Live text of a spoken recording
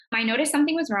I noticed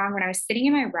something was wrong when I was sitting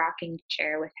in my rocking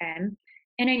chair with him,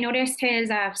 and I noticed his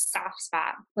soft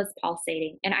spot was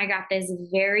pulsating, and I got this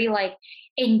very like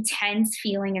intense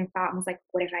feeling and thought and was like,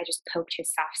 "What if I just poked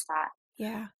his soft spot?"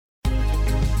 Yeah.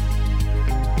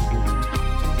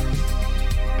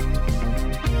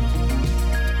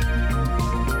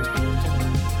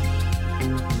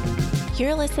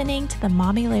 You're listening to the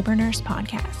Mommy Labor Nurse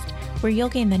podcast, where you'll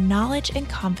gain the knowledge and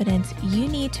confidence you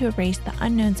need to erase the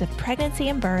unknowns of pregnancy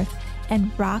and birth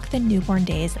and rock the newborn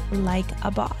days like a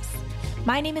boss.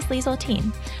 My name is Liesl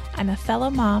Teen. I'm a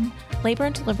fellow mom, labor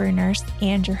and delivery nurse,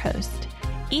 and your host.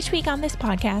 Each week on this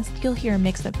podcast, you'll hear a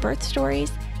mix of birth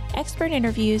stories, expert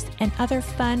interviews, and other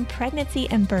fun pregnancy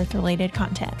and birth-related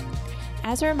content.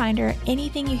 As a reminder,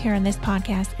 anything you hear on this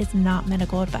podcast is not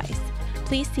medical advice.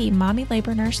 Please see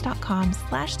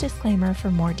mommylabornurse.com/disclaimer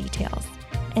for more details.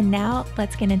 And now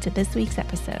let's get into this week's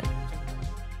episode.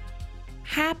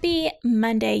 Happy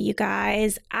Monday, you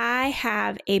guys. I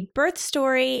have a birth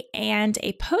story and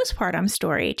a postpartum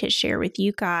story to share with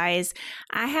you guys.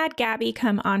 I had Gabby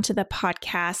come onto the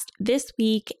podcast this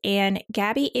week, and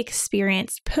Gabby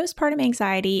experienced postpartum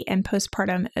anxiety and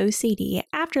postpartum OCD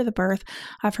after the birth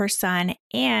of her son.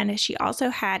 And she also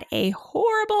had a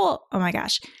horrible, oh my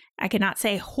gosh, I cannot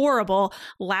say horrible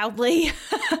loudly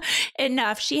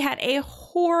enough. She had a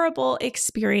horrible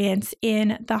experience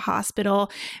in the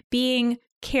hospital being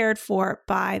cared for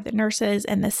by the nurses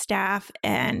and the staff.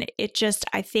 And it just,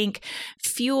 I think,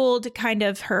 fueled kind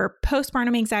of her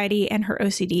postpartum anxiety and her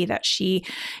OCD that she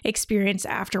experienced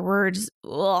afterwards.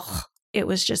 Ugh, it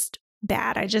was just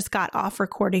bad. I just got off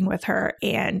recording with her,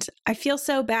 and I feel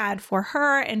so bad for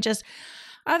her and just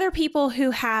other people who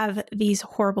have these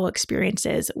horrible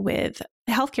experiences with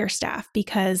healthcare staff,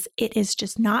 because it is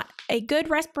just not a good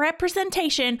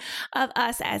representation of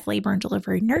us as labor and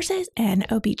delivery nurses and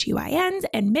OBGYNs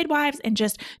and midwives and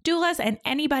just doulas and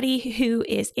anybody who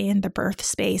is in the birth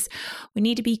space. We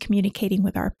need to be communicating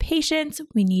with our patients.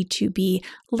 We need to be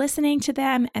listening to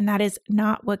them. And that is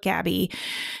not what Gabby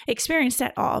experienced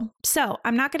at all. So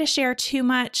I'm not going to share too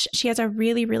much. She has a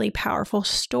really, really powerful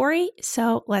story.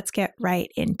 So let's get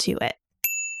right into it.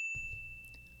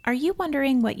 Are you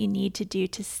wondering what you need to do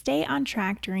to stay on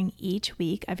track during each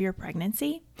week of your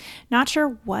pregnancy? Not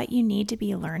sure what you need to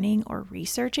be learning or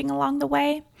researching along the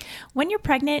way? When you're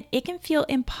pregnant, it can feel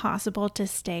impossible to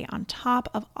stay on top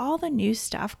of all the new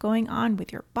stuff going on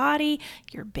with your body,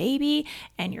 your baby,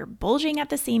 and your bulging at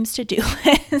the seams to-do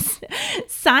list.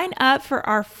 Sign up for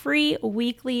our free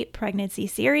weekly pregnancy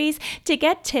series to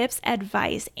get tips,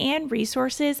 advice, and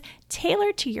resources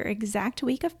tailored to your exact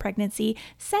week of pregnancy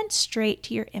sent straight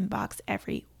to your inbox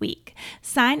every week.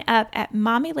 Sign up at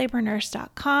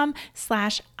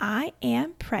mommylabornurse.com/I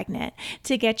am pregnant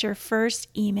to get your first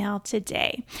email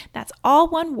today. That's all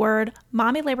one word,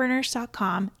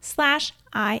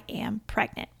 mommylabornurse.com/I am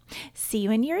pregnant. See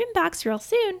you in your inbox real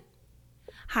soon.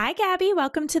 Hi, Gabby.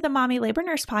 Welcome to the Mommy Labor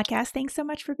Nurse podcast. Thanks so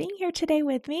much for being here today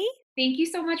with me. Thank you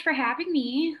so much for having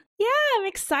me. Yeah, I'm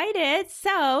excited.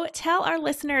 So tell our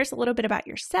listeners a little bit about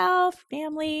yourself,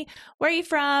 family, where are you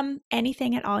from,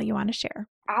 anything at all you want to share.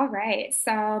 All right.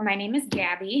 So my name is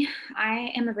Gabby.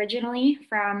 I am originally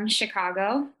from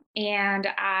Chicago, and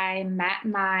I met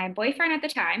my boyfriend at the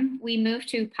time. We moved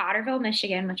to Potterville,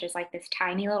 Michigan, which is like this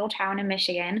tiny little town in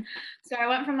Michigan. So I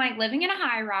went from like living in a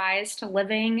high rise to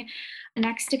living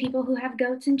next to people who have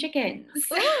goats and chickens.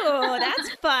 Ooh,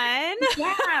 that's fun.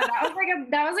 Yeah,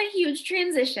 that was a huge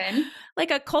transition.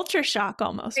 Like a culture shock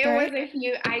almost, It right? was a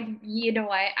huge, you know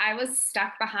what? I was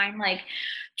stuck behind like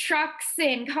trucks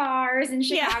and cars in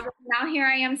Yeah. Chicago. Now here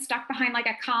I am stuck behind like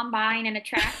a combine and a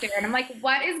tractor. And I'm like,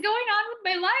 what is going on with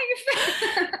my life?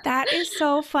 That is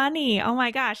so funny. Oh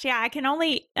my gosh. Yeah, I can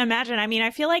only imagine. I mean,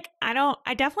 I feel like I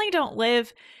definitely don't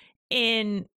live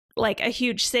in like a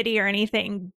huge city or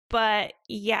anything, but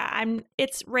yeah,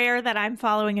 it's rare that I'm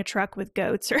following a truck with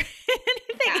goats or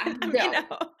anything. Yeah,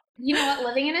 no. You know what?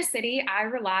 Living in a city, I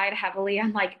relied heavily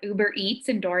on like Uber Eats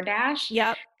and DoorDash.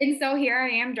 Yep. And so here I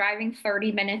am driving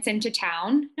 30 minutes into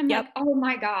town. I'm Yep. like, oh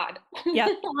my God. Yep.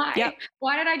 Why? Yep.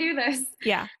 Why did I do this?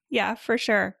 Yeah. Yeah, for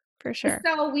sure. For sure.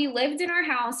 So we lived in our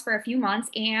house for a few months,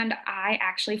 and I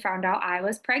actually found out I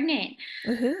was pregnant.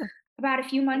 Woohoo. About a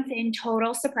few months in,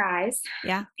 total surprise.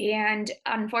 Yeah. And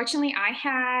unfortunately, I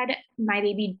had my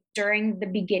baby during the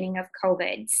beginning of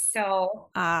COVID. So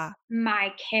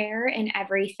my care and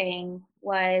everything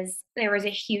there was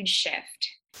a huge shift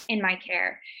in my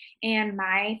care. And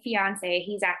my fiance,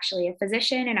 he's actually a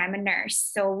physician and I'm a nurse.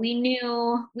 So we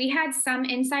knew we had some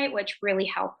insight, which really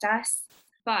helped us,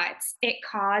 but it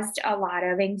caused a lot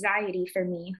of anxiety for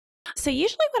me. So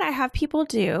usually what I have people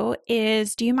do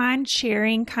is, do you mind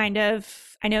sharing kind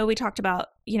of, I know we talked about,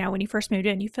 when you first moved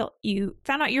in, you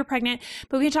found out you were pregnant,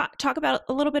 but we can talk about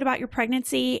a little bit about your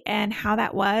pregnancy and how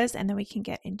that was, and then we can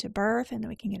get into birth, and then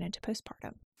we can get into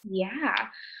postpartum. Yeah.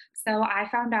 So I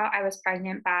found out I was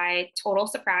pregnant by total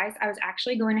surprise. I was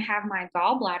actually going to have my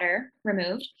gallbladder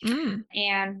removed.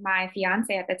 And my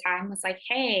fiance at the time was like,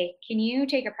 "Hey, can you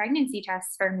take a pregnancy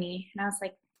test for me?" And I was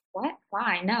like, "What?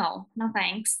 Why? No, no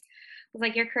thanks." I was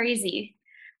like, "You're crazy."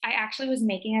 I actually was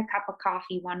making a cup of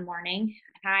coffee one morning,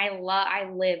 and I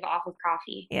live off of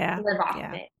coffee. Yeah. I live off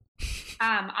of it.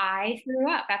 I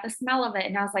threw up at the smell of it,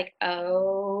 and I was like,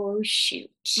 "Oh shoot."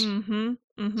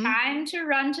 Time to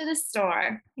run to the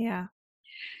store. Yeah.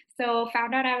 So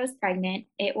found out I was pregnant.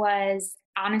 It was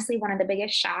honestly one of the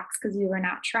biggest shocks because we were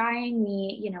not trying.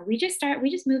 We just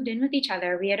moved in with each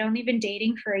other. We had only been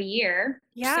dating for a year.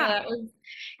 Yeah. So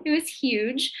it was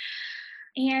huge.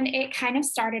 And it kind of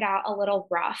started out a little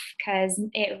rough because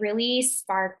it really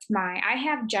sparked I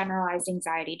have generalized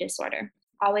anxiety disorder.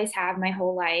 Always have my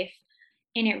whole life.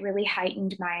 And it really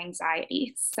heightened my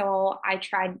anxiety. So I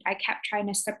kept trying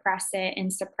to suppress it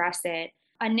and suppress it.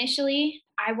 Initially,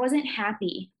 I wasn't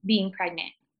happy being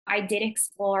pregnant. I did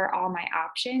explore all my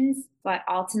options, but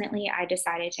ultimately I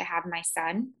decided to have my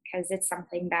son because it's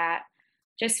something that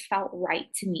just felt right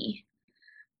to me.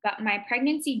 But my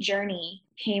pregnancy journey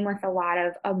came with a lot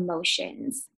of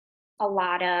emotions, a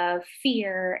lot of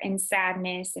fear and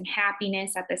sadness and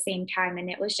happiness at the same time.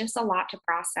 And it was just a lot to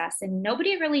process. And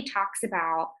nobody really talks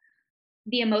about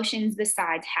the emotions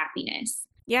besides happiness.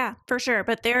 Yeah, for sure.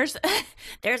 But there's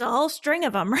a whole string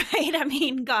of them, right? I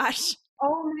mean, gosh.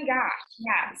 Oh my gosh,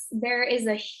 yes. There is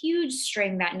a huge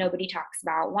string that nobody talks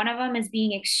about. One of them is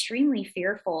being extremely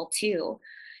fearful too.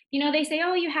 They say,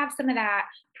 oh, you have some of that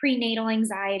prenatal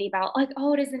anxiety about like,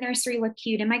 oh, does the nursery look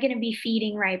cute? Am I going to be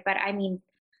feeding right? But I mean,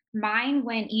 mine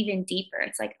went even deeper.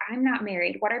 It's like, I'm not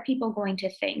married. What are people going to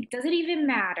think? Does it even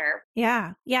matter?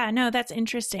 Yeah. Yeah. No, that's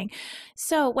interesting.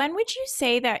 So when would you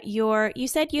say that you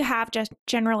said you have just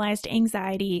generalized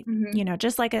anxiety,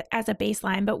 just like as a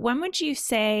baseline, but when would you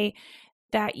say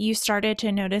that you started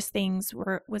to notice things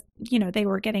they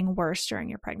were getting worse during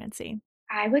your pregnancy?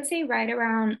 I would say right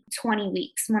around 20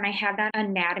 weeks when I had that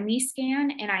anatomy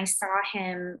scan and I saw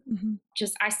him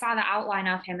I saw the outline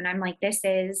of him and I'm like, this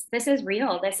is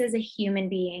real. This is a human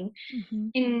being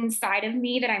inside of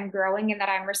me that I'm growing and that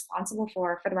I'm responsible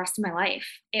for the rest of my life.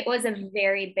 It was a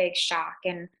very big shock.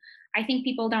 And I think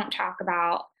people don't talk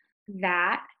about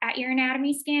that at your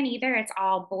anatomy scan either. It's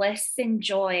all bliss and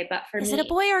joy. But for me, is it a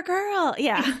boy or girl?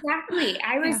 Yeah, exactly.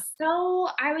 I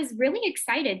was really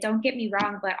excited. Don't get me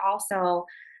wrong, but also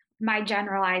my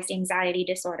generalized anxiety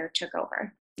disorder took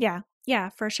over. Yeah. Yeah,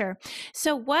 for sure.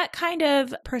 So what kind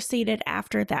of proceeded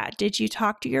after that? Did you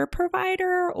talk to your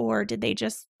provider or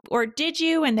did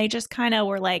you, and they just kind of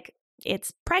were like,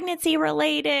 it's pregnancy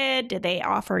related? Did they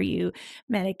offer you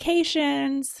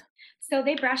medications? So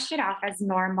they brushed it off as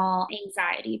normal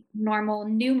anxiety, normal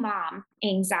new mom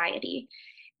anxiety.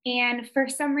 And for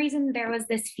some reason, there was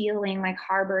this feeling like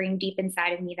harboring deep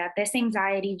inside of me that this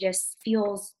anxiety just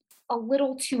feels a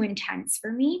little too intense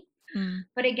for me.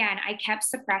 But again, I kept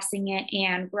suppressing it.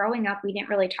 And growing up, we didn't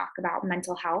really talk about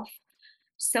mental health.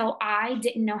 So I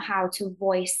didn't know how to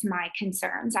voice my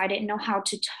concerns. I didn't know how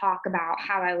to talk about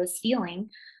how I was feeling.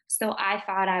 So I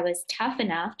thought I was tough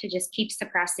enough to just keep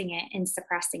suppressing it and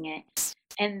suppressing it.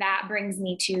 And that brings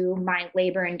me to my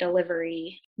labor and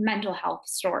delivery mental health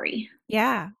story.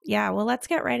 Yeah. Yeah. Well, let's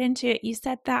get right into it. You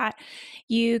said that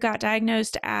you got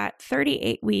diagnosed at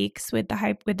 38 weeks with the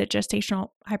gestational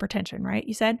hypertension, right?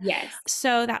 You said? Yes.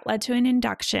 So that led to an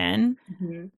induction.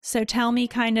 So tell me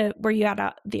were you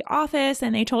at the office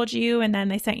and they told you and then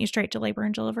they sent you straight to labor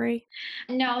and delivery?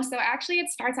 No. So actually it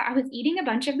starts out, I was eating a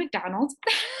bunch of McDonald's.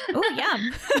 Oh,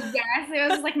 yum. Yes. It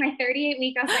was like my 38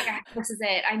 week. I was like, this is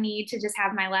it. I need to just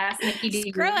have my last Mickey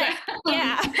D. Screw it.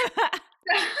 Yeah.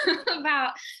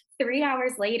 About 3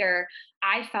 hours later,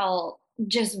 I felt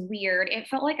just weird. It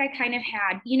felt like I kind of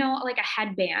had, like a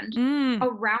headband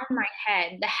around my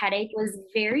head. The headache was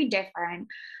very different.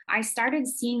 I started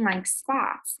seeing like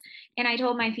spots. And I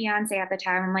told my fiance at the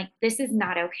time, I'm like, this is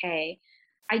not okay.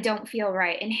 I don't feel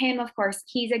right. And him, of course,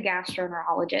 he's a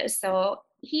gastroenterologist. So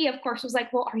he, of course, was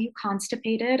like, well, are you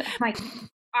constipated? I'm like,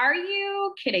 are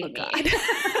you kidding me?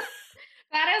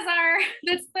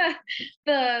 That's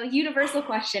the universal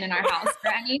question in our house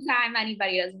for anytime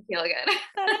anybody doesn't feel good.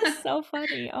 That is so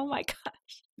funny. Oh my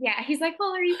gosh. Yeah, he's like,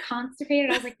 "Well, are you constipated?"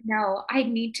 I was like, "No, I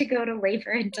need to go to labor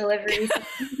and delivery.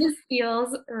 Something just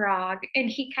feels wrong."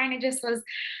 And he kind of just was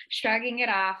shrugging it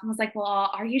off and was like, "Well,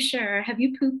 are you sure? Have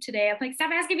you pooped today?" I'm like, "Stop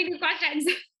asking me these questions."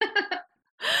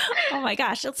 Oh my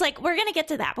gosh. It's like, we're going to get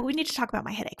to that, but we need to talk about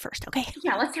my headache first. Okay.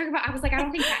 Yeah, let's talk about, I was like, I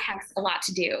don't think that has a lot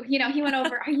to do. He went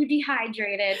over, are you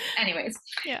dehydrated? Anyways,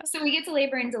 Yeah. so we get to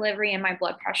labor and delivery, and my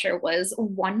blood pressure was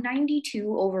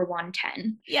 192 over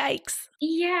 110. Yikes.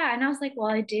 Yeah. And I was like,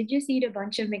 well, I did just eat a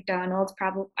bunch of McDonald's.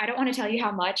 Probably, I don't want to tell you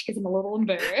how much because I'm a little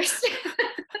embarrassed.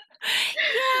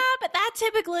 Yeah, but that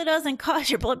typically doesn't cause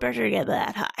your blood pressure to get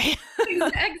that high.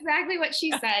 Exactly what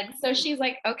she said. So she's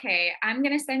like, okay, I'm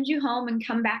going to send you home and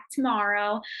come back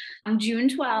tomorrow on June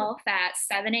 12th at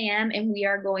 7 a.m. and we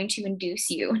are going to induce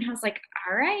you. And I was like,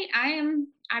 all right, I'm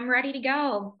ready to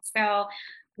go. So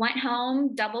went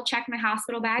home, double checked my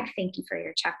hospital bag. Thank you for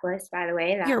your checklist, by the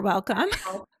way. You're welcome.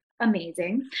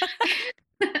 Amazing.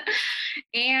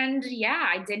 And yeah,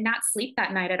 I did not sleep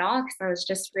that night at all because I was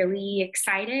just really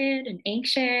excited and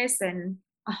anxious and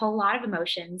a whole lot of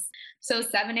emotions. So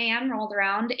 7 a.m. rolled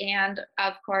around, and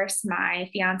of course, my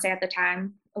fiance at the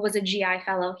time was a GI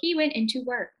fellow. He went into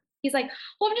work. He's like,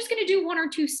 well, I'm just going to do 1 or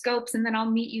 2 scopes and then I'll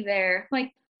meet you there. I'm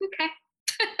like, okay.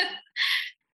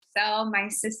 So my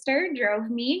sister drove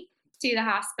me to the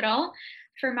hospital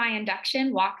for my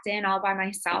induction, walked in all by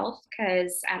myself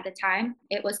because at the time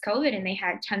it was COVID and they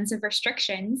had tons of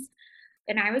restrictions.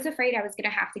 And I was afraid I was going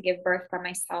to have to give birth by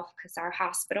myself because our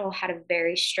hospital had a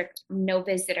very strict no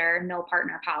visitor, no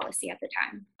partner policy at the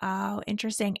time. Oh,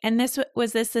 interesting. And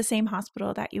was this the same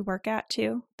hospital that you work at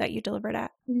too, that you delivered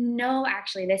at? No,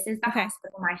 actually, this is the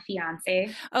hospital my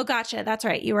fiance. Oh, gotcha. That's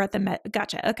right. You were at the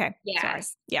gotcha. Okay. Yes. Sorry.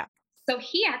 Yeah. So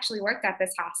he actually worked at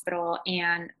this hospital,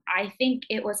 and I think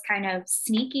it was kind of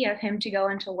sneaky of him to go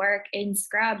into work in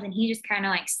scrubs, and he just kind of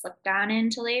like slipped on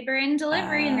into labor and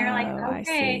delivery. And they're like,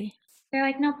 okay. They're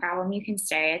like, no problem. You can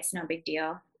stay. It's no big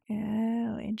deal.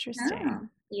 Oh, interesting. Oh,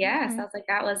 yes. Okay. I was like,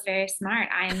 that was very smart.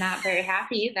 I am not very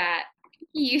happy that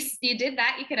you did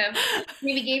that. You could have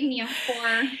maybe gave me a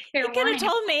fair You could have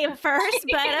told me first,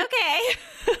 but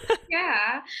okay.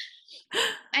 Yeah.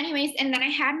 Anyways, and then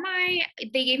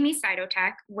they gave me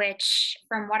Cytotec, which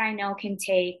from what I know can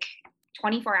take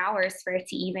 24 hours for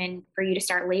you to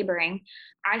start laboring.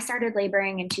 I started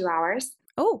laboring in 2 hours.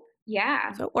 Oh,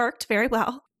 yeah. So it worked very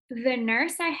well. The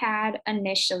nurse I had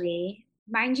initially,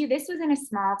 mind you, this was in a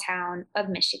small town of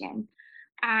Michigan.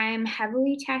 I'm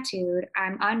heavily tattooed.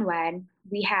 I'm unwed.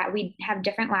 We have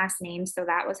different last names, so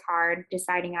that was hard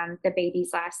deciding on the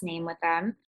baby's last name with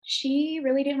them. She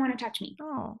really didn't want to touch me.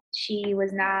 Oh.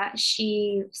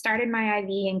 She started my IV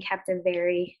and kept a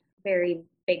very, very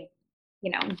big,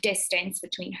 distance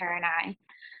between her and I.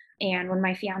 And when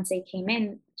my fiance came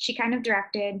in, she kind of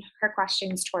directed her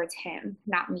questions towards him,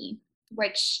 not me,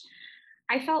 which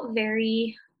I felt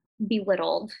very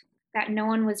belittled that no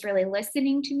one was really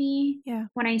listening to me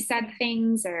when I said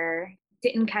things or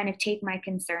didn't kind of take my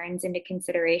concerns into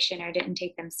consideration or didn't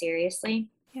take them seriously.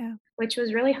 Yeah. Which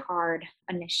was really hard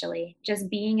initially. Just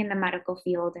being in the medical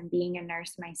field and being a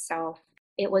nurse myself,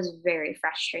 it was very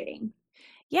frustrating.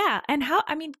 Yeah. And how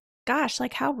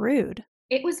rude.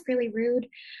 It was really rude.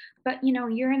 But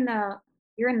you're in the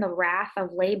wrath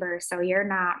of labor, so you're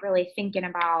not really thinking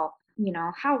about,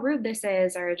 how rude this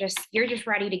is, or you're just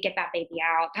ready to get that baby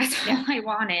out. That's all I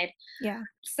wanted. Yeah.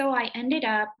 So I ended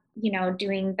up,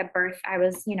 doing the birth. I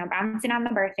was, bouncing on the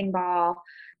birthing ball,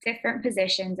 different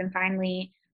positions, and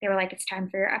finally they were like, it's time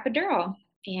for your epidural.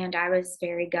 And I was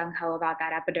very gung-ho about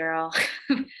that epidural.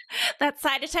 That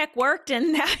Cytotec worked,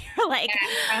 and now you're like,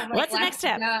 what's the next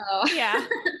step? Go. Yeah.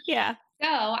 Yeah. So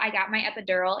I got my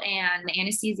epidural, and the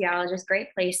anesthesiologist,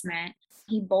 great placement,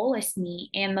 he bolused me,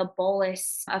 and the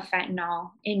bolus of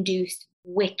fentanyl induced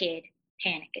wicked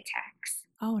panic attacks.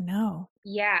 Oh, no.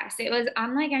 Yes, it was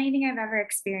unlike anything I've ever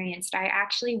experienced. I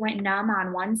actually went numb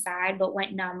on one side, but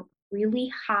went numb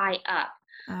really high up.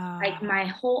 Like my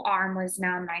whole arm was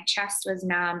numb, my chest was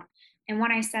numb. And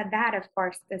when I said that, of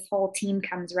course, this whole team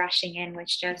comes rushing in,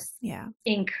 which just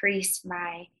increased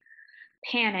my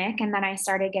panic. And then I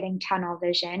started getting tunnel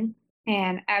vision.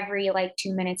 And every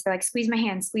 2 minutes, they're like, squeeze my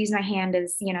hand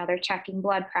as, they're checking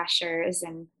blood pressures.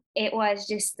 And it was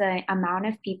just the amount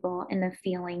of people and the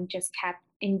feeling just kept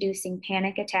inducing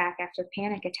panic attack after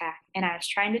panic attack. And I was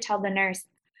trying to tell the nurse,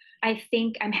 I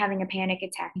think I'm having a panic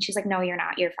attack. And she's like, no, you're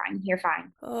not. You're fine. You're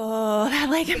fine. Oh,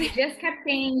 They just kept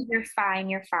saying, you're fine.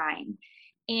 You're fine.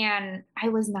 And I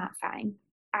was not fine.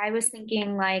 I was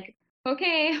thinking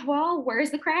okay, well,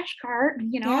 where's the crash cart?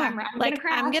 Yeah. I'm going Like, to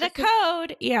crash. I'm going to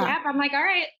code. Yeah. Yep. I'm like, all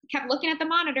right. Kept looking at the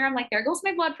monitor. I'm like, there goes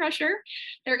my blood pressure.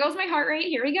 There goes my heart rate.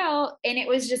 Here we go. And it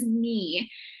was just me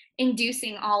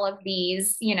inducing all of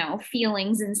these,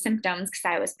 feelings and symptoms because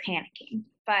I was panicking.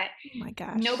 But Oh my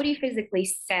gosh. nobody physically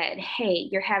said, hey,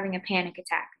 you're having a panic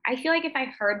attack. I feel like if I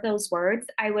heard those words,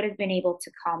 I would have been able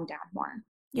to calm down more.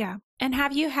 Yeah. And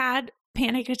have you had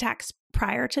panic attacks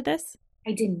prior to this?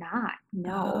 I did not.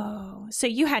 No. Oh, so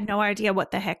you had no idea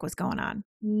what the heck was going on?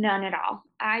 None at all.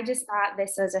 I just thought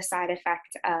this was a side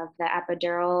effect of the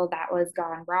epidural that was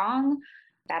gone wrong,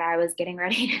 that I was getting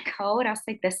ready to go. And I was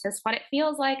like, this is what it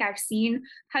feels like. I've seen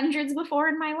hundreds before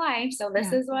in my life. So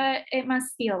this is what it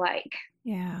must feel like.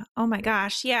 Yeah. Oh my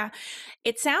gosh. Yeah.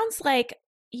 It sounds like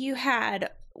you had,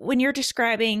 when you're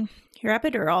describing your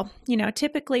epidural,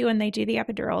 typically when they do the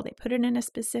epidural, they put it in a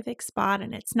specific spot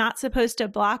and it's not supposed to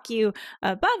block you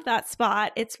above that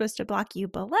spot. It's supposed to block you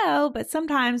below. But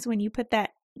sometimes when you put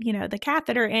that, the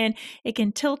catheter in, it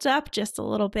can tilt up just a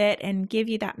little bit and give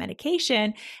you that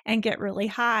medication and get really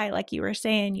high. Like you were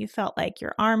saying, you felt like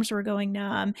your arms were going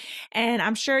numb. And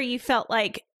I'm sure you felt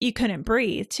like you couldn't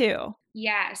breathe too.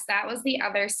 Yes, that was the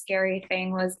other scary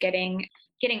thing, was getting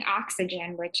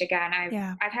oxygen, which again,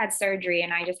 I've had surgery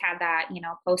and I just had that,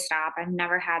 post-op. I've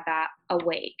never had that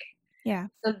awake. Yeah.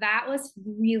 So that was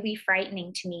really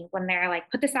frightening to me when they're like,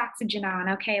 put this oxygen on.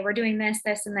 Okay, we're doing this,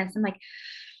 this, and this. I'm like,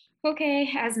 okay,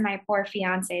 as my poor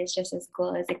fiance is just as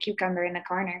cool as a cucumber in the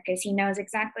corner because he knows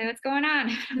exactly what's going on.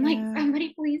 I'm like,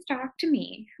 somebody please talk to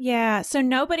me. Yeah. So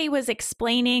nobody was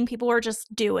explaining, people were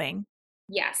just doing.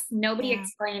 Yes. Nobody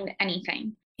explained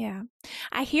anything. Yeah.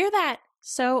 I hear that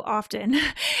so often.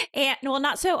 And well,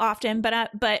 not so often,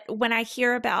 but when I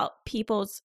hear about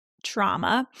people's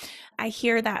trauma, I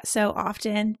hear that so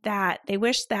often that they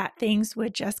wish that things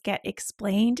would just get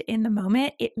explained in the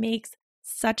moment. It makes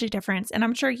such a difference. And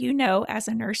I'm sure as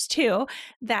a nurse too,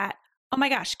 that, oh my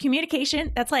gosh,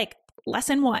 communication, that's like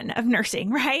lesson 1 of nursing,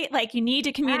 right? Like you need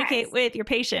to communicate with your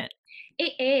patient.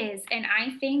 It is. And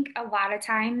I think a lot of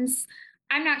times,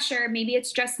 I'm not sure, maybe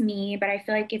it's just me, but I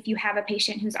feel like if you have a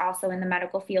patient who's also in the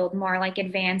medical field, more like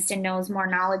advanced and knows more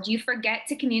knowledge, you forget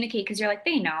to communicate because you're like,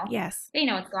 they know. Yes. They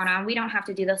know what's going on. We don't have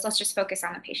to do this. Let's just focus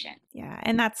on the patient. Yeah.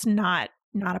 And that's not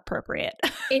appropriate.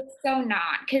 It's so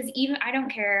not, because even I don't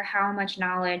care how much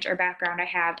knowledge or background I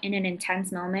have in an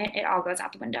intense moment, it all goes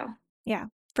out the window. Yeah,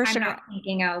 for sure. I'm not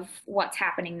thinking of what's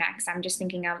happening next. I'm just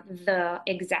thinking of the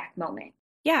exact moment.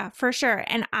 Yeah, for sure.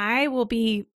 And I will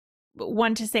be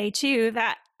one to say too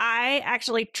that I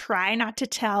actually try not to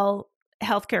tell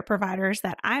healthcare providers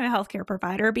that I'm a healthcare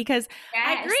provider because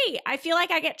I agree. I feel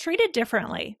like I get treated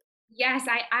differently. Yes,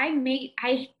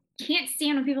 I can't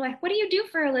stand when people are like, what do you do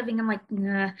for a living? I'm like,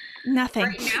 nah. Nothing.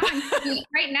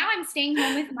 Right now I'm staying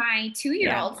home with my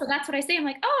 2-year-old. Yeah. So that's what I say. I'm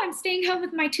like, oh, I'm staying home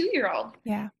with my 2-year-old.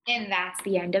 Yeah. And that's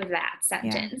the end of that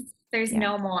sentence. Yeah. There's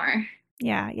no more.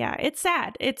 Yeah. Yeah. It's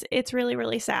sad. It's really,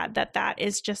 really sad that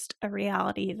is just a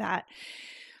reality that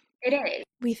it is.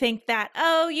 We think that,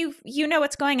 oh, you know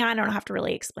what's going on. I don't have to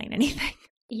really explain anything.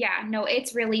 Yeah, no,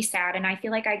 it's really sad. And I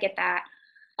feel like I get that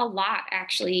a lot,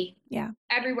 actually. Yeah.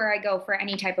 Everywhere I go for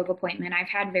any type of appointment, I've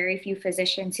had very few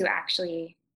physicians who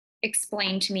actually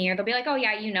explain to me, or they'll be like, oh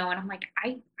yeah, and I'm like,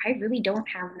 I really don't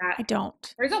have that. I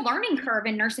don't. There's a learning curve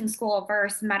in nursing school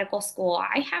versus medical school.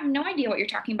 I have no idea what you're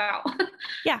talking about.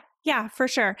 Yeah, for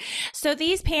sure. So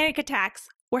these panic attacks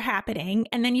were happening,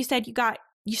 and then you said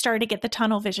you started to get the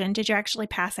tunnel vision. Did you actually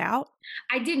pass out?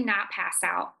 I did not pass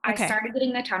out. Okay. I started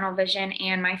getting the tunnel vision,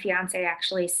 and my fiance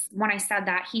actually, when I said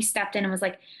that, he stepped in and was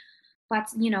like,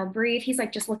 let's, breathe. He's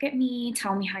like, just look at me,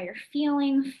 tell me how you're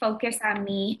feeling, focus on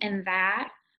me. And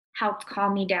that helped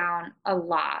calm me down a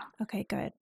lot. Okay,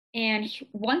 good. And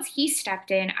once he stepped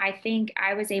in, I think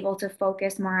I was able to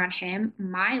focus more on him.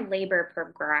 My labor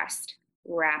progressed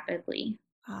rapidly.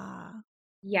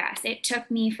 Yes, it took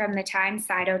me from the time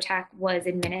Cytotec was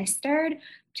administered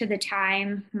to the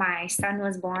time my son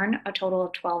was born, a total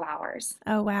of 12 hours.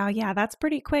 Oh, wow. Yeah, that's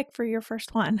pretty quick for your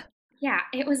first one. Yeah,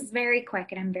 it was very quick,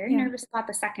 and I'm very nervous about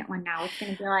the second one now. It's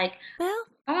going to be like,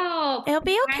 well, it'll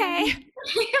be okay.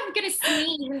 I'm going to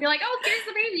sneeze and be like, oh, here's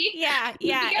the baby.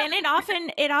 Yeah. And it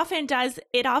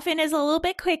often is a little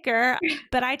bit quicker,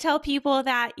 but I tell people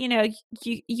that,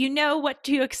 you know what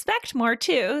to expect more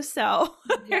too. So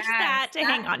there's that to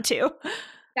hang on to.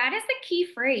 That is the key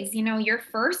phrase. Your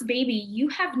first baby, you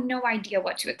have no idea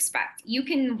what to expect. You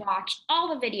can watch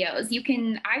all the videos.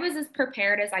 I was as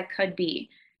prepared as I could be.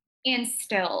 And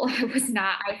still, it was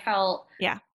not. I felt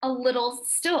a little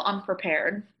still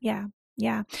unprepared.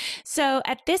 Yeah. So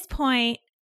at this point,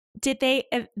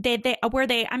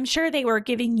 I'm sure they were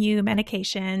giving you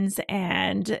medications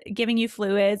and giving you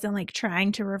fluids and like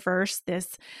trying to reverse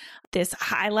this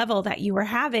high level that you were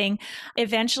having.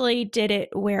 Eventually, did it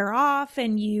wear off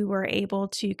and you were able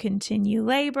to continue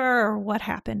labor, or what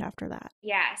happened after that?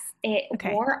 Yes, it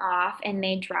wore off and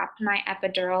they dropped my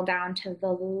epidural down to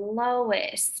the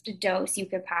lowest dose you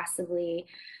could possibly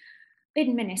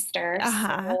administer.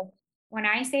 So when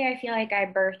I say I feel like I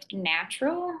birthed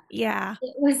natural,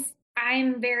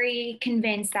 I'm very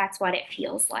convinced that's what it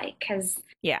feels like, because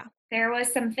there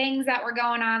was some things that were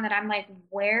going on that I'm like,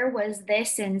 where was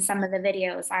this in some of the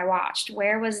videos I watched?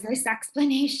 Where was this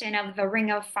explanation of the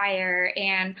ring of fire?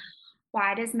 And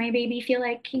why does my baby feel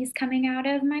like he's coming out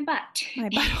of my butt? My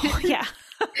butthole, yeah.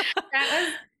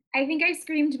 I think I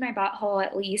screamed my butthole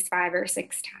at least 5 or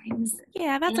 6 times.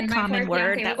 Yeah, that's a common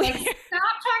word. That was like, stop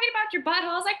talking about your butthole.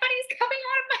 I was like, but he's coming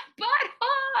out of my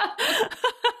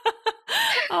butthole.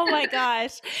 Oh my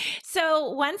gosh.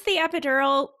 So once the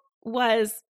epidural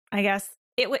was, I guess,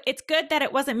 it's good that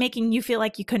it wasn't making you feel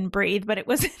like you couldn't breathe, but it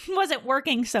wasn't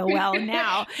working so well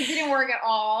now. It didn't work at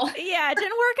all. Yeah, it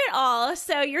didn't work at all.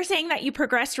 So you're saying that you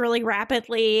progressed really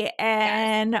rapidly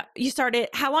and you started,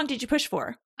 how long did you push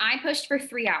for? I pushed for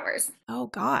 3 hours. Oh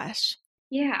gosh.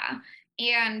 Yeah.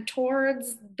 And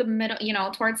towards the middle,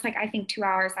 towards like, I think 2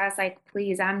 hours, I was like,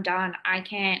 please, I'm done. I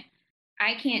can't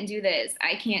do this.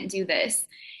 I can't do this.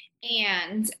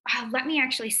 And let me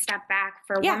actually step back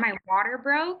for when my water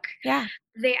broke. Yeah.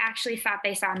 They actually thought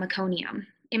they saw meconium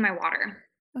in my water.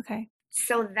 Okay.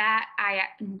 So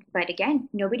but again,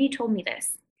 nobody told me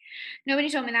this. Nobody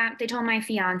told me that. They told my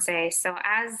fiance. So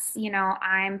as,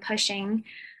 I'm pushing,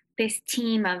 this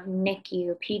team of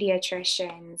NICU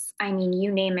pediatricians, I mean,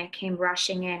 you name it, came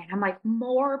rushing in. And I'm like,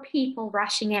 more people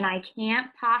rushing in. I can't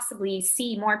possibly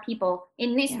see more people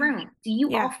in this room. Do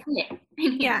you all fit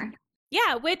in here?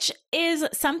 Yeah, which is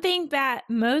something that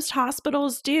most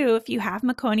hospitals do if you have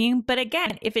meconium. But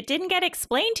again, if it didn't get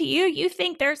explained to you, you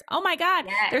think oh my God,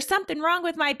 there's something wrong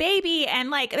with my baby. And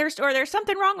like, there's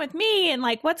something wrong with me. And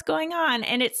like, what's going on?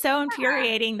 And it's so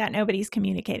infuriating that nobody's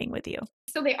communicating with you.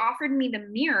 So they offered me the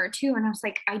mirror too. And I was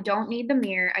like, I don't need the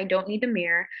mirror. I don't need the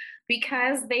mirror,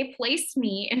 because they placed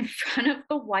me in front of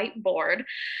the whiteboard,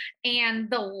 and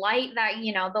the light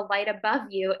the light above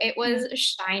you, it was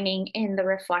shining in the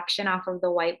reflection off of the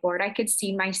whiteboard. I could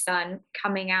see my son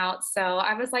coming out. So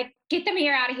I was like, get the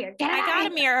mirror out of here. I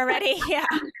got a mirror already. Yeah.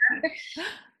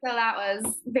 So that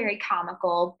was very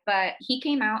comical, but he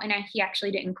came out and he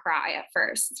actually didn't cry at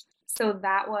first. So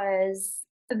that was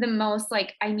the most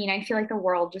I feel like the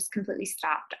world just completely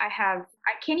stopped. I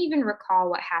can't even recall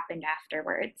what happened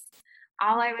afterwards.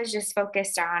 All I was just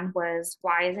focused on was,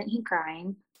 why isn't he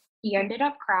crying? He ended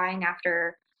up crying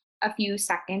after a few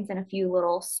seconds and a few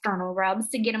little sternal rubs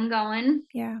to get him going.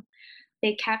 Yeah.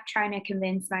 They kept trying to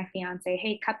convince my fiance,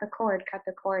 hey, cut the cord.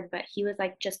 But he was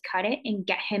like, just cut it and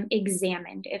get him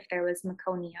examined if there was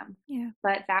meconium. Yeah.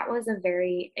 But that was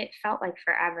it felt like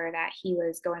forever that he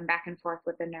was going back and forth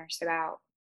with the nurse about,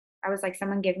 I was like,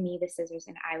 someone give me the scissors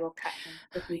and I will cut him.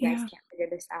 If you guys can't figure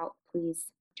this out, please.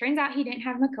 Turns out he didn't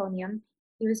have meconium.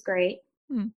 He was great.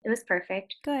 It was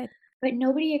perfect. Good. But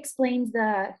nobody explains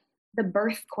the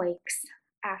birthquakes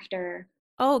after.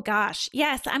 Oh gosh.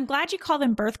 Yes. I'm glad you call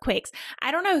them birthquakes.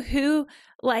 I don't know who,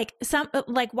 why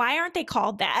aren't they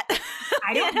called that?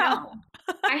 I don't know.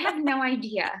 I have no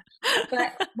idea.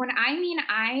 But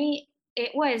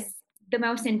it was the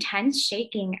most intense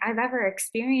shaking I've ever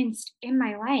experienced in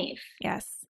my life.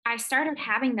 Yes. I started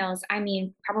having those,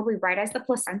 probably right as the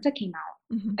placenta came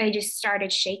out. Mm-hmm. I just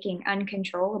started shaking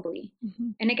uncontrollably. Mm-hmm.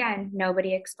 And again,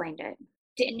 nobody explained it.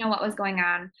 Didn't know what was going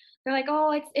on. They're like,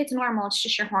 oh, it's normal. It's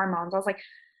just your hormones. I was like,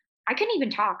 I couldn't even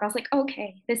talk. I was like,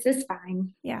 okay, this is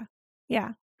fine. Yeah.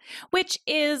 Yeah. Which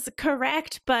is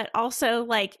correct, but also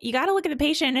you got to look at the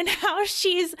patient and how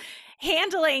she's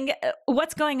handling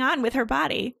what's going on with her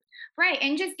body. Right.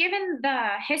 And just given the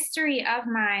history of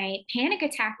my panic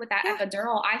attack with that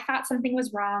epidural, I thought something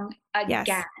was wrong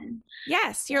again.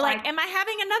 Yes. You're like, am I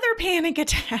having another panic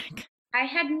attack? I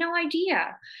had no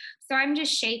idea. So I'm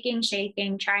just shaking,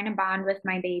 trying to bond with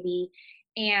my baby.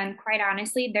 And quite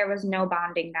honestly, there was no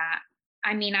bonding that.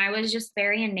 I was just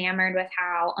very enamored with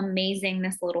how amazing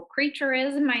this little creature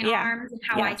is in my arms, and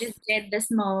how I just did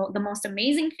the most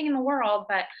amazing thing in the world.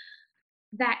 But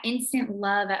that instant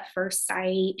love at first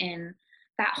sight and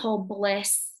that whole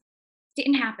bliss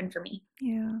didn't happen for me.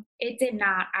 Yeah. It did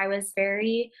not. I was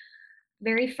very,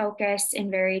 very focused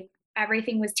and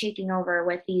everything was taking over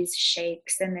with these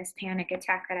shakes and this panic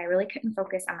attack that I really couldn't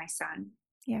focus on my son.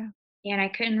 Yeah. And I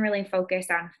couldn't really focus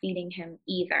on feeding him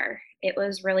either. It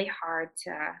was really hard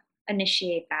to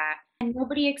initiate that. And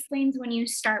nobody explains when you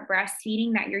start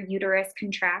breastfeeding that your uterus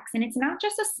contracts. And it's not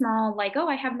just a small, like, oh,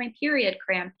 I have my period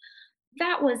cramp.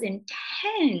 That was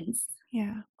intense.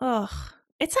 Yeah. Ugh.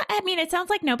 I mean, it sounds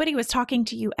like nobody was talking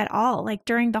to you at all, like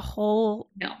during the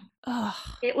whole. No. Ugh.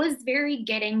 It was very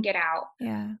get in, get out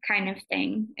Yeah. kind of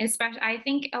thing. Especially, I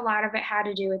think a lot of it had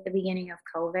to do with the beginning of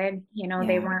COVID. You know,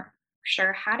 they weren't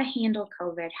sure how to handle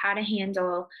COVID, how to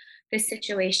handle the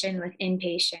situation with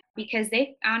inpatient, because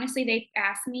they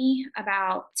asked me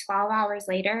about 12 hours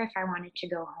later if I wanted to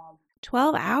go home.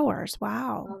 12 hours.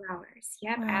 Wow. 12 hours.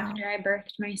 Yep. Wow. After I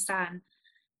birthed my son.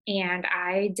 And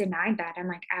I denied that. I'm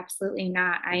like, absolutely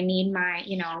not. I need my,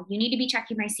 you need to be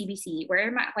checking my CBC. Where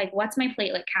am I? Like, what's my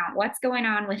platelet count? What's going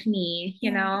on with me?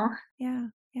 You know? Yeah.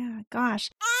 Yeah.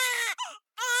 Gosh.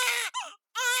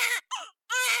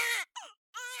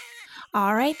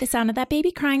 All right, the sound of that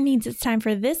baby crying means it's time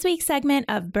for this week's segment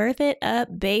of Birth It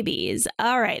Up Babies.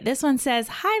 All right, this one says,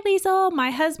 "Hi, Liesl.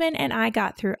 My husband and I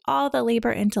got through all the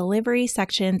labor and delivery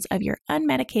sections of your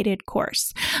unmedicated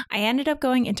course. I ended up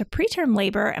going into preterm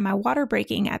labor and my water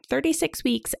breaking at 36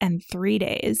 weeks and 3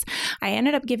 days. I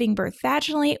ended up giving birth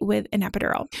vaginally with an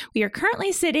epidural. We are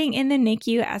currently sitting in the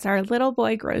NICU as our little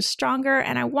boy grows stronger,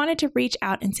 and I wanted to reach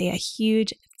out and say a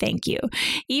huge thank you.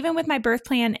 Even with my birth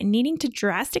plan needing to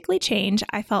drastically change,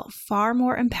 I felt far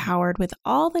more empowered with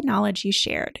all the knowledge you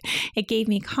shared. It gave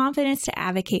me confidence to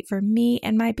advocate for me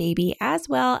and my baby, as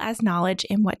well as knowledge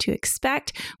in what to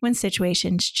expect when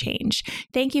situations change.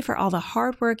 Thank you for all the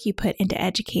hard work you put into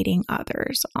educating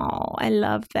others." Oh, I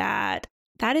love that.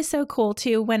 That is so cool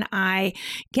too when I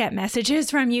get messages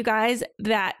from you guys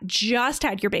that just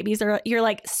had your babies, or you're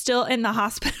like still in the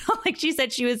hospital. Like she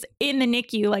said, she was in the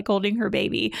NICU, like holding her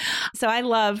baby. So I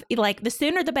love, like, the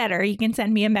sooner the better. You can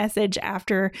send me a message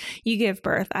after you give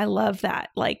birth. I love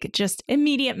that, like just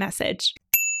immediate message.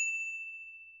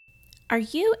 Are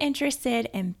you interested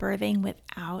in birthing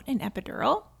without an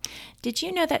epidural? Did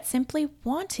you know that simply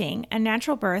wanting a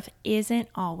natural birth isn't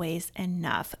always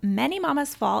enough? Many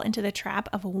mamas fall into the trap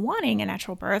of wanting a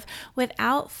natural birth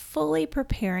without fully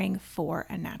preparing for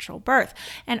a natural birth.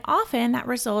 And often that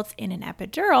results in an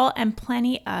epidural and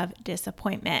plenty of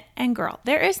disappointment. And girl,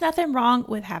 there is nothing wrong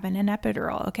with having an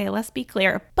epidural, okay? Let's be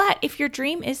clear. But if your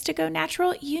dream is to go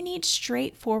natural, you need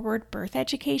straightforward birth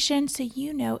education so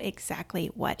you know exactly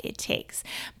what it takes.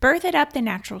 Birth It Up, the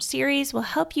Natural series, will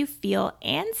help you feel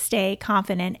and stay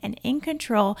confident and in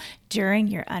control during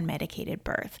your unmedicated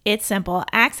birth. It's simple.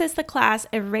 Access the class,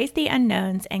 erase the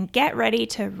unknowns, and get ready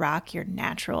to rock your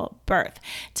natural birth.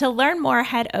 To learn more,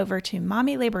 head over to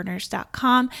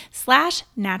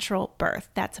mommylabornurse.com/natural birth.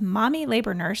 That's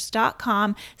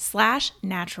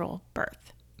mommylabornurse.com/natural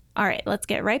birth. All right, let's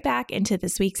get right back into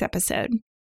this week's episode.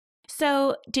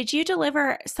 So did you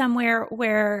deliver somewhere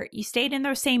where you stayed in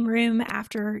the same room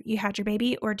after you had your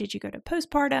baby, or did you go to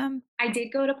postpartum? I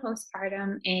did go to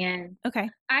postpartum, and okay.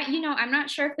 I'm not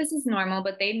sure if this is normal,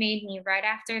 but they made me, right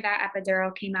after that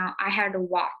epidural came out, I had to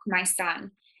walk my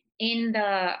son in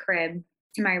the crib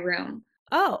to my room.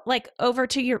 Oh, like over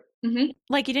to your,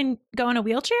 like you didn't go in a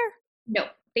wheelchair? No,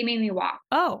 they made me walk.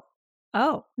 Oh,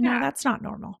 no, that's not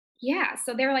normal. Yeah.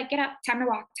 So they were like, "Get up, time to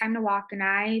walk, time to walk." And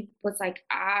I was like,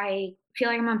 I feel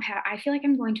like I'm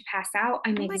going to pass out.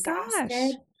 I'm exhausted.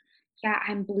 Gosh. Yeah,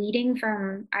 I'm bleeding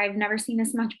I've never seen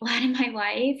this much blood in my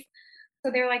life.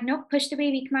 So they're like, "Nope, push the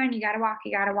baby. Come on, you gotta walk,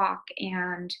 you gotta walk."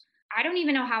 And I don't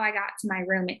even know how I got to my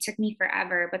room. It took me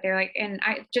forever, but they're like, and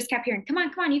I just kept hearing, come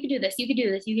on, you can do this, you can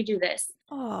do this, you can do this.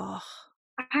 Oh.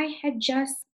 I had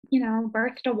just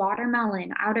birthed a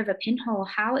watermelon out of a pinhole.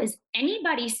 How is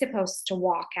anybody supposed to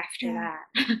walk after that?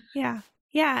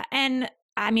 Yeah. And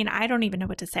I mean, I don't even know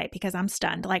what to say because I'm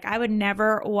stunned. Like, I would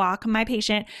never walk my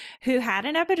patient who had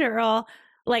an epidural,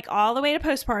 like, all the way to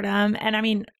postpartum. And I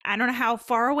mean, I don't know how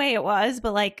far away it was,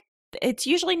 but like, it's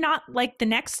usually not like the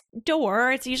next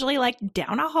door. It's usually like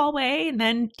down a hallway and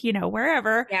then,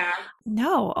 wherever. Yeah.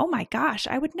 No. Oh my gosh.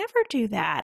 I would never do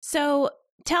that. So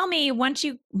tell me, once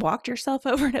you walked yourself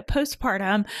over to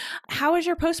postpartum, how was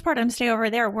your postpartum stay over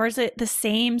there? Was it the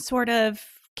same sort of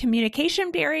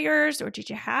communication barriers, or did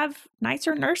you have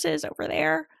nicer nurses over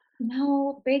there?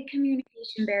 No, big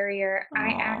communication barrier.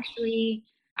 I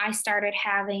started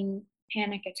having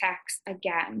panic attacks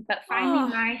again, but finally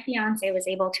my fiance was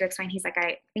able to explain. He's like,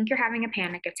 "I think you're having a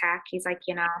panic attack." He's like,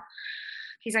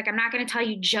 "I'm not going to tell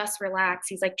you just relax."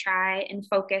 He's like, "Try and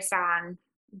focus on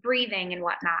breathing and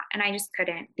whatnot." And I just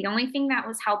couldn't. The only thing that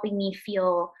was helping me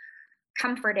feel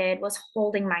comforted was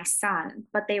holding my son,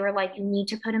 but they were like, "You need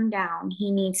to put him down. He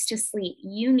needs to sleep.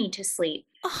 You need to sleep."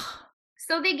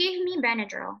 So they gave me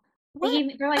Benadryl.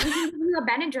 They're like, "We can give you a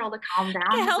Benadryl to calm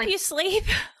down." To help you sleep?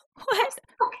 What?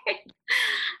 Okay.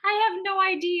 I have no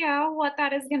idea what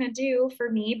that is going to do for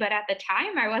me. But at the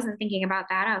time, I wasn't thinking about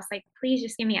that. I was like, please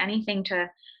just give me anything to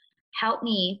help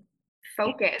me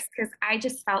focus because I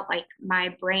just felt like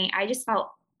my brain, I just felt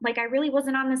like I really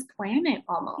wasn't on this planet Yeah.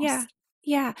 almost.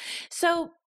 Yeah.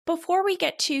 So before we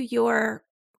get to your,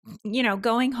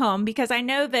 going home, because I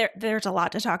know there's a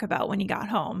lot to talk about when you got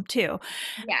home too.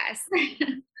 Yes.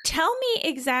 Tell me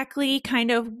exactly kind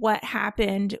of what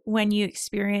happened when you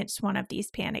experienced one of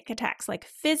these panic attacks, like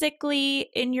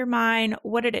physically in your mind.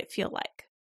 What did it feel like?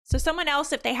 So someone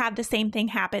else, if they had the same thing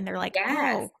happen, they're like,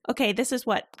 Yes. oh, okay, this is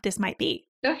what this might be.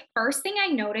 The first thing I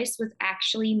noticed was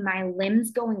actually my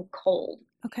limbs going cold.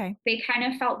 Okay. They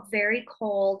kind of felt very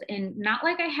cold and not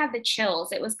like I had the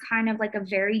chills. It was kind of like a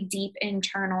very deep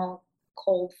internal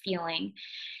cold feeling.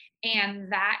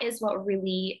 And that is what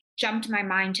really jumped my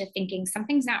mind to thinking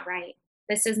something's not right.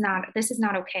 This is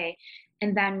not okay.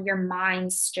 And then your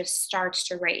mind just starts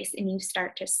to race and you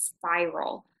start to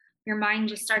spiral. Your mind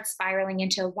just starts spiraling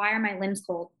into why are my limbs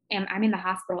cold? I'm in the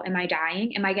hospital. Am I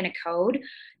dying? Am I going to code?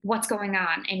 What's going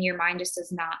on? And your mind just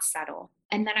does not settle.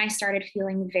 And then I started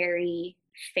feeling very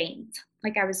faint,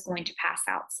 like I was going to pass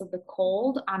out. So the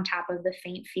cold on top of the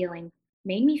faint feeling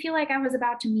made me feel like I was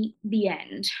about to meet the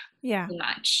end. Yeah. Pretty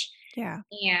much. Yeah.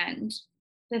 And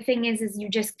the thing is you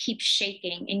just keep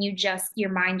shaking and your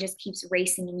mind just keeps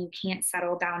racing and you can't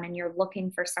settle down and you're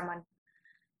looking for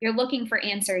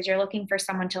answers. You're looking for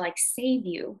someone to like save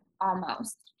you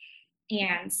almost.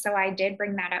 And so I did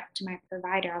bring that up to my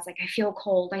provider. I was like, I feel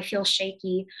cold. I feel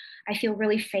shaky. I feel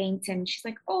really faint. And she's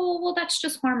like, oh, well, that's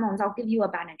just hormones. I'll give you a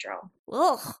Benadryl.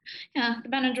 Ugh. Yeah, the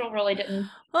Benadryl really didn't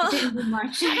do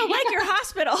much. I don't like your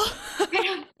hospital.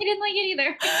 I didn't like it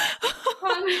either.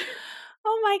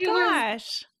 Oh my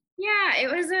gosh.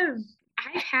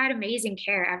 I've had amazing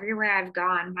care everywhere I've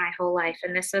gone my whole life.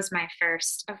 And this was my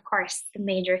first, of course, the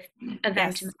major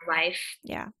event in my life.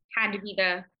 Yeah. Had to be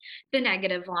the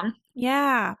negative one.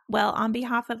 Yeah. Well, on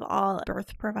behalf of all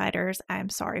birth providers, I'm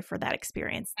sorry for that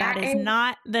experience. That is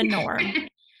not the norm.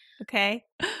 Okay.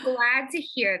 Glad to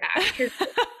hear that because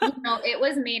it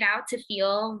was made out to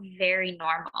feel very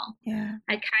normal. Yeah.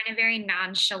 I kind of very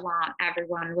nonchalant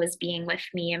everyone was being with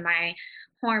me and my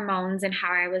hormones and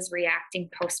how I was reacting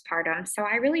postpartum. So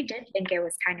I really did think it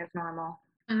was kind of normal.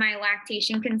 My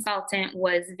lactation consultant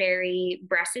was very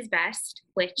breast is best,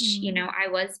 which, I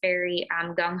was very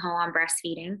gung-ho on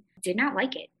breastfeeding. Did not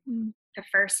like it. The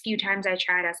first few times I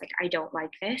tried, I was like, I don't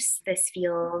like this. This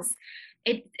feels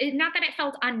it not that it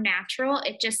felt unnatural.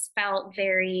 It just felt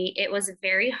it was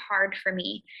very hard for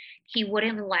me. He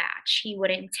wouldn't latch. He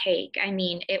wouldn't take. I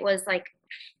mean, it was like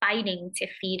fighting to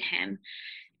feed him.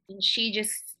 And she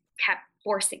just kept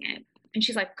forcing it. And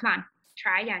she's like, come on,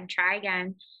 try again, try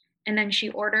again. And then she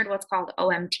ordered what's called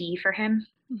OMT for him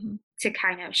to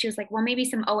she was like, well, maybe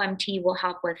some OMT will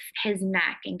help with his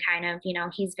neck and kind of,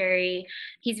 he's very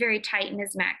tight in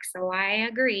his neck. So I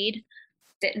agreed.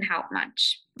 Didn't help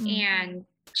much. And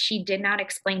she did not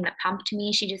explain the pump to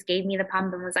me. She just gave me the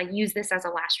pump and was like, use this as a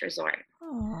last resort.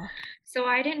 Oh. So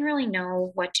I didn't really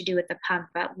know what to do with the pump,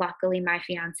 but luckily my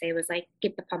fiance was like,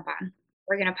 get the pump on.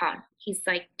 We're going to pump. He's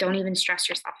like, don't even stress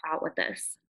yourself out with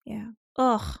this. Yeah.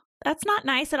 Ugh. That's not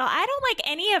nice at all. I don't like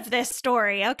any of this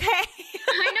story, okay?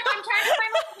 I know. I'm trying to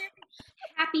find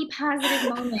a happy,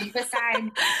 positive moment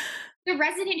besides the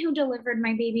resident who delivered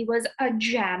my baby was a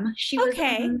gem. She was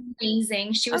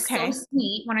amazing. She was so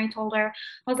sweet. When I told her,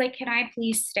 I was like, can I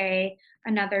please stay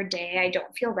another day? I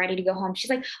don't feel ready to go home. She's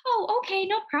like, oh, okay,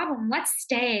 no problem. Let's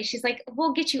stay. She's like,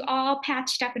 we'll get you all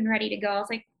patched up and ready to go. I was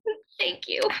like, thank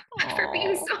you for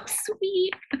being so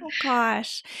sweet. Oh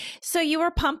gosh. So you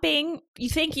were pumping. You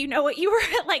think you know what you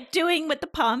were like doing with the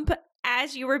pump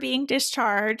as you were being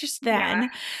discharged then. Yeah.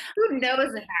 Who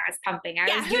knows if I was pumping?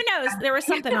 Who knows? There was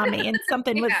something on me and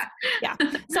something was,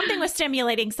 something was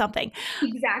stimulating something.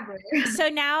 Exactly. So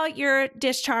now you're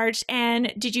discharged,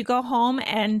 and did you go home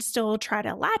and still try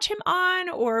to latch him on,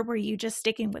 or were you just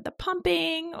sticking with the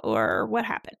pumping, or what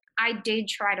happened? I did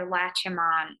try to latch him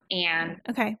on, and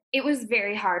it was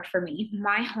very hard for me.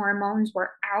 My hormones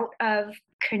were out of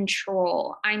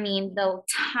control. I mean, the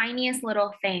tiniest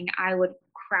little thing I would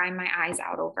cry my eyes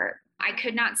out over. I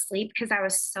could not sleep because I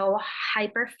was so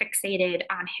hyper fixated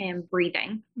on him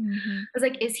breathing. I was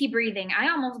like, is he breathing? I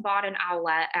almost bought an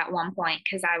Owlet at one point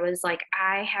because I was like,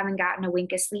 I haven't gotten a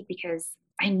wink of sleep because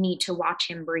I need to watch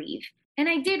him breathe. And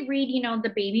I did read,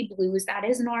 the baby blues. That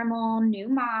is normal. New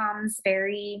moms,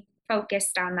 very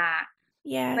focused on that.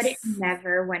 Yes. But it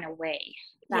never went away.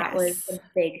 That was the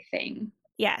big thing.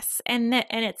 Yes. And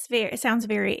it sounds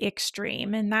very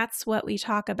extreme. And that's what we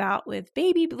talk about with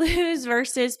baby blues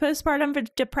versus postpartum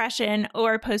depression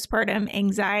or postpartum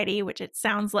anxiety, which it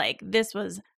sounds like this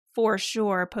was for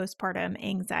sure postpartum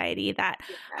anxiety, that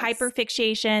Yes.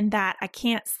 hyperfixation, that I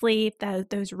can't sleep,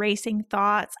 those racing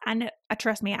thoughts. I know,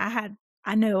 trust me,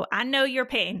 I know your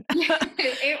pain.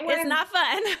 It's not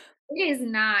fun. It is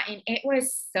not. And it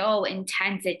was so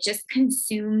intense. It just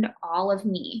consumed all of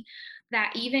me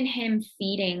that even him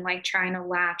feeding, like trying to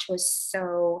latch, was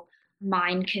so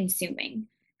mind consuming.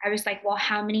 I was like, well,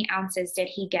 how many ounces did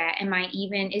he get?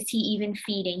 Is he even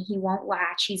feeding? He won't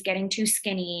latch. He's getting too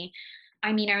skinny.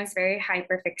 I mean, I was very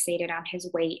hyper fixated on his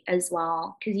weight as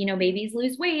well. Cause, babies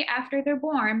lose weight after they're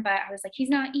born, but I was like, he's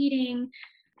not eating.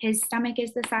 His stomach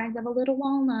is the size of a little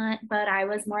walnut, but I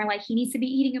was more like, he needs to be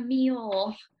eating a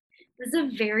meal. It was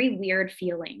a very weird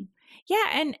feeling.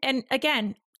 Yeah. And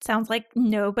again, sounds like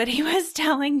nobody was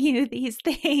telling you these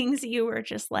things. You were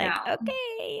just like, No.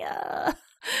 okay,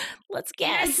 let's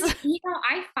guess.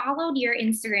 I followed your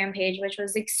Instagram page, which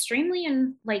was extremely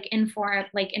informative.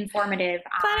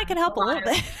 Glad I could help a little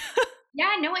bit.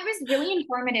 Yeah, no, it was really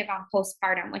informative on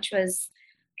postpartum, which was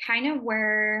kind of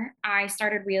where I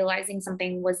started realizing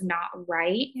something was not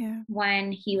right. Yeah.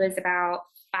 When he was about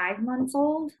 5 months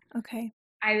old. Okay.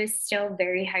 I was still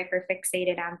very hyper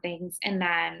fixated on things. And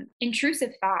then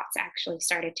intrusive thoughts actually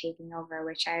started taking over,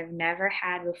 which I've never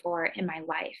had before in my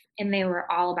life. And they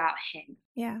were all about him.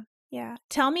 Yeah. Yeah.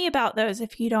 Tell me about those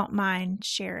if you don't mind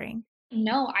sharing.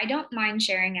 No, I don't mind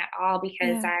sharing at all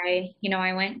because I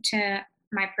went to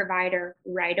my provider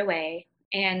right away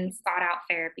and sought out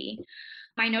therapy.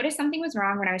 I noticed something was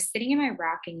wrong when I was sitting in my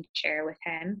rocking chair with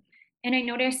him. And I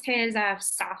noticed his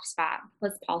soft spot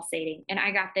was pulsating. And I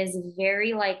got this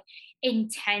very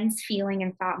intense feeling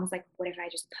and thought, and was like, what if I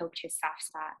just poked his soft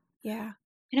spot? Yeah.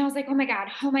 And I was like, oh my God,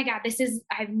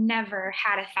 I've never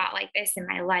had a thought like this in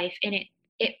my life. And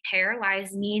it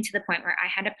paralyzed me to the point where I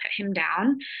had to put him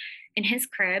down in his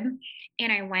crib.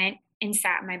 And I went and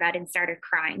sat in my bed and started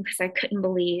crying because I couldn't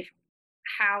believe,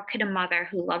 how could a mother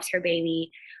who loves her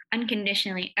baby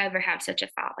unconditionally ever have such a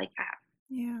thought like that?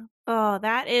 Yeah. Oh,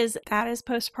 that is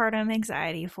postpartum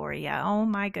anxiety for you. Oh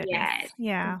my goodness. Yes.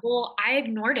 Yeah. Well, I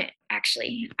ignored it,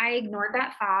 actually. I ignored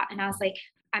that thought and I was like,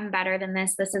 I'm better than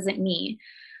this. This isn't me.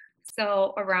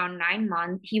 So around 9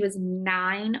 months, he was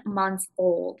 9 months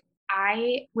old.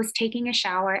 I was taking a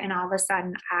shower and all of a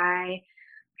sudden I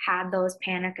had those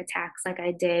panic attacks like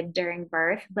I did during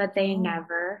birth, but they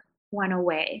never went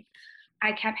away.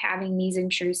 I kept having these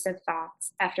intrusive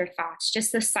thoughts after thoughts,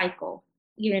 just the cycle,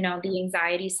 the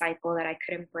anxiety cycle that I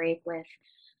couldn't break with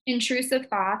intrusive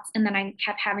thoughts. And then I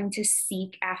kept having to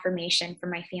seek affirmation from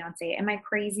my fiance. Am I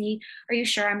crazy? Are you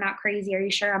sure I'm not crazy? Are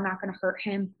you sure I'm not going to hurt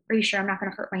him? Are you sure I'm not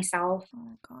going to hurt myself?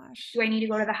 Oh gosh. Do I need to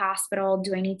go to the hospital?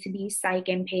 Do I need to be psych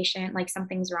inpatient? Like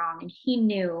something's wrong. And he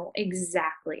knew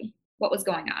exactly what was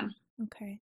going on.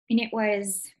 Okay. And it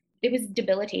was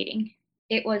debilitating.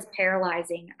 It was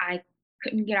paralyzing. I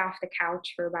couldn't get off the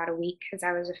couch for about a week because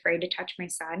I was afraid to touch my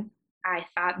son. I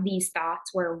thought these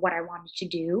thoughts were what I wanted to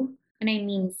do. And I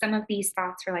mean, some of these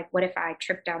thoughts were like, what if I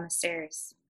tripped down the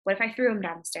stairs? What if I threw him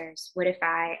down the stairs? What if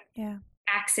I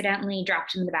accidentally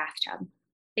dropped him in the bathtub?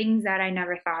 Things that I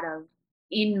never thought of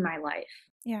in my life.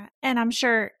 Yeah. And I'm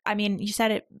sure, I mean, you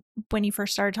said it when you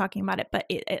first started talking about it, but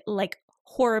it like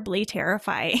horribly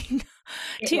terrifying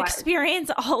to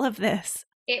experience all of this.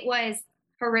 It was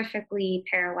horrifically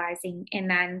paralyzing. And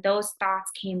then those thoughts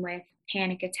came with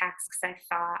panic attacks because I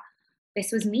thought,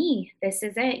 this was me. This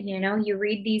is it.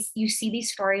 You see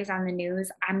these stories on the news.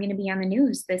 I'm going to be on the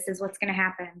news. This is what's going to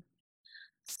happen.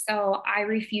 So I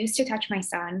refused to touch my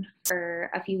son for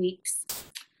a few weeks.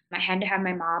 I had to have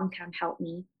my mom come help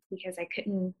me because I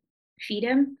couldn't feed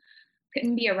him,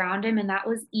 couldn't be around him. And that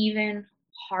was even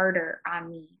harder on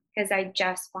me because I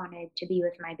just wanted to be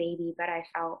with my baby, but I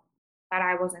felt that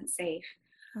I wasn't safe.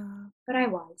 But I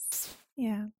was.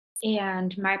 Yeah.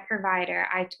 And my provider,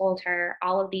 I told her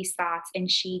all of these thoughts and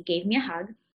she gave me a hug.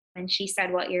 And she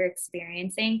said, what you're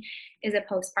experiencing is a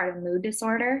postpartum mood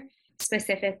disorder,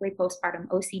 specifically postpartum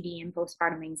OCD and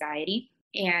postpartum anxiety.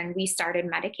 And we started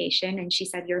medication and she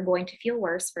said, you're going to feel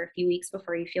worse for a few weeks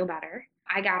before you feel better.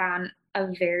 I got on a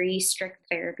very strict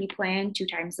therapy plan 2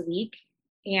 times a week.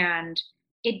 And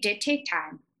it did take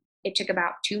time. It took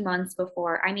about 2 months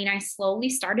before, I slowly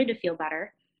started to feel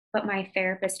better. But my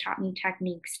therapist taught me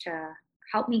techniques to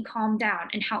help me calm down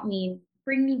and help me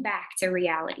bring me back to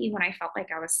reality when I felt like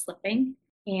I was slipping.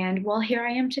 And well, here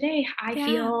I am today. I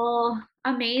feel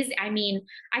amazing.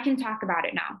 I can talk about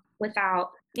it now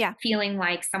without Yeah. Feeling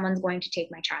like someone's going to take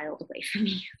my child away from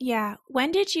me. Yeah.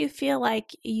 When did you feel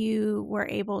like you were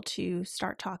able to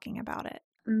start talking about it?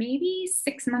 Maybe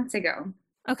 6 months ago.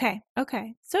 Okay.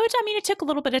 So it took a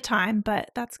little bit of time,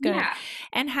 but that's good. Yeah.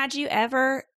 And had you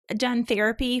ever done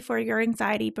therapy for your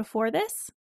anxiety before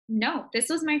this? No, this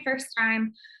was my first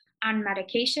time on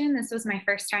medication. This was my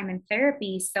first time in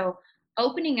therapy. So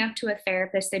opening up to a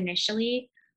therapist initially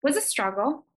was a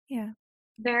struggle. Yeah.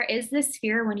 There is this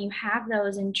fear when you have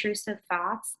those intrusive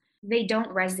thoughts, they don't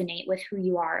resonate with who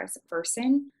you are as a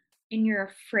person. And you're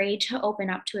afraid to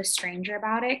open up to a stranger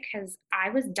about it, because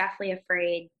I was definitely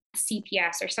afraid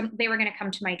CPS or they were going to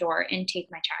come to my door and take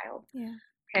my child. Yeah.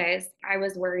 Because I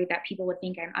was worried that people would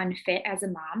think I'm unfit as a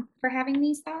mom for having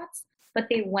these thoughts, but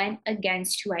they went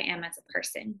against who I am as a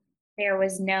person. There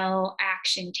was no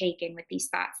action taken with these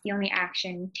thoughts. The only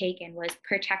action taken was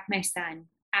protect my son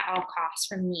at all costs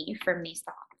from me, from these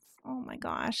thoughts. Oh my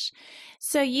gosh.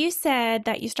 So you said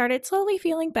that you started slowly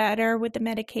feeling better with the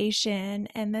medication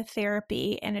and the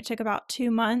therapy, and it took about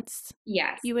 2 months.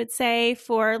 Yes. You would say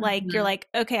for you're like,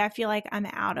 okay, I feel like I'm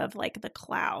out of the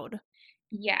cloud.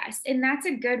 Yes. And that's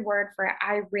a good word for it.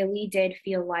 I really did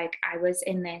feel like I was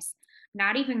in this,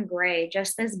 not even gray,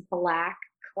 just this black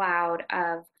cloud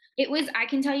of, I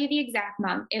can tell you the exact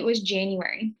month. It was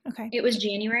January. Okay. It was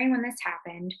January when this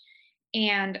happened.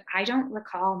 And I don't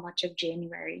recall much of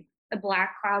January. The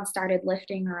black cloud started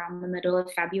lifting around the middle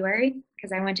of February,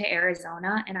 because I went to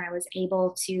Arizona and I was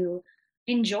able to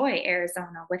enjoy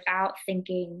Arizona without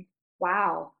thinking,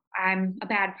 wow, I'm a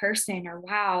bad person, or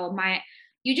wow,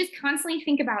 you just constantly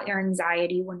think about your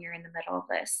anxiety when you're in the middle of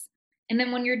this. And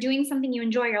then when you're doing something you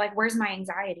enjoy, you're like, where's my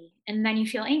anxiety? And then you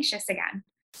feel anxious again.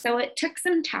 So it took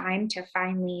some time to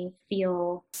finally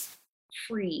feel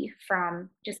free from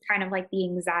just kind of like the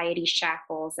anxiety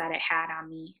shackles that it had on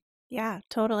me. Yeah,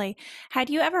 totally. Had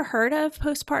you ever heard of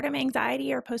postpartum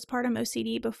anxiety or postpartum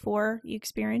OCD before you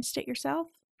experienced it yourself?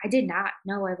 I did not.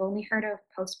 No, I've only heard of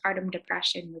postpartum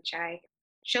depression, which I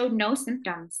showed no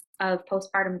symptoms of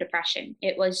postpartum depression.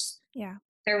 There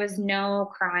was no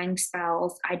crying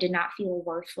spells. I did not feel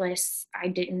worthless. I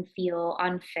didn't feel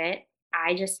unfit.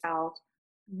 I just felt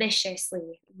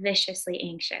viciously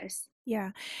anxious.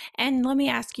 Yeah. And let me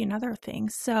ask you another thing.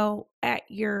 So at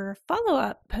your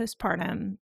follow-up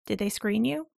postpartum, did they screen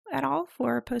you at all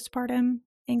for postpartum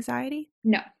anxiety?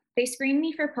 No, they screened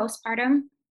me for postpartum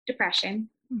depression.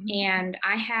 Mm-hmm. And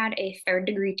I had a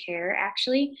 3rd-degree tear,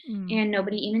 actually, and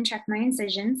nobody even checked my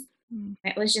incisions.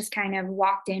 It was just kind of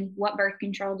walked in, what birth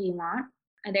control do you want?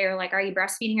 And they were like, are you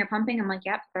breastfeeding or pumping? I'm like,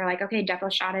 yep. They're like, okay,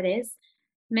 Depo shot it is.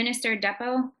 Ministered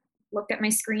Depo, looked at my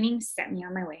screening, sent me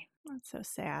on my way. That's so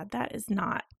sad. That is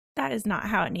not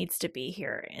how it needs to be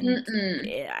here in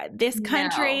this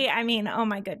country. No. I mean, oh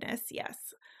my goodness.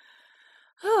 Yes.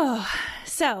 Oh,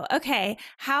 so, okay.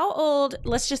 How old,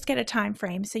 let's just get a time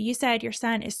frame. So you said your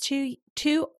son is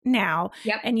two now.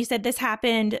 Yep. And you said this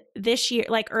happened this year,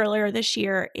 earlier this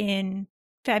year in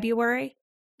February.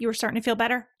 You were starting to feel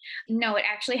better? No, it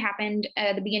actually happened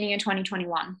at the beginning of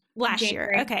 2021. Last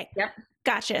January. Year. Okay. Yep.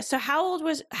 Gotcha. So how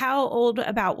old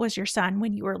about was your son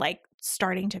when you were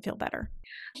starting to feel better?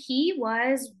 He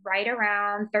was right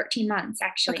around 13 months,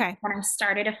 actually. Okay. When I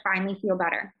started to finally feel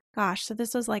better. Gosh. So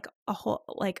this was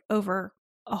over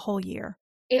a whole year.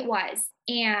 It was.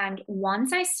 And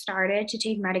once I started to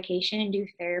take medication and do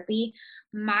therapy,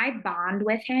 my bond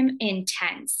with him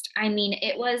intensed. I mean,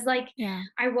 it was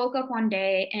I woke up one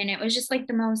day and it was just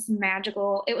the most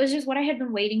magical. It was just what I had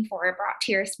been waiting for. It brought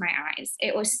tears to my eyes.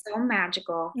 It was so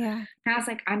magical. Yeah. And I was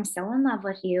like, I'm so in love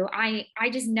with you. I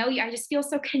just know you. I just feel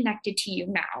so connected to you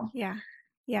now. Yeah.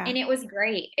 Yeah. And it was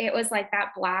great. It was that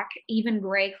black, even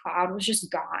gray cloud was just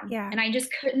gone. Yeah. And I just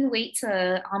couldn't wait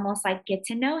to almost get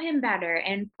to know him better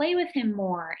and play with him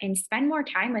more and spend more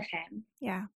time with him.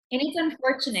 Yeah. And it's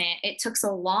unfortunate it took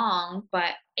so long,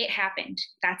 but it happened.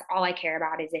 That's all I care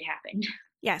about, is it happened.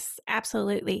 Yes,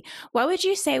 absolutely. What would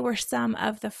you say were some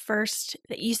of the first,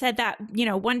 you said that,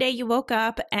 one day you woke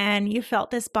up and you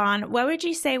felt this bond. What would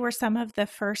you say were some of the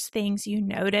first things you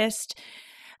noticed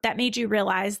that made you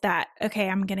realize that, okay,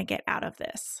 I'm going to get out of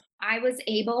this? I was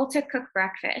able to cook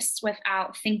breakfast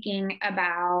without thinking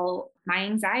about my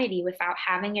anxiety, without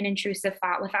having an intrusive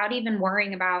thought, without even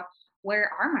worrying about where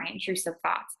are my intrusive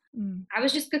thoughts. I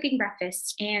was just cooking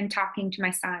breakfast and talking to my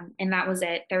son, and that was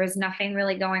it. There was nothing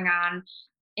really going on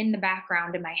in the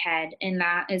background in my head, and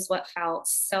that is what felt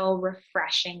so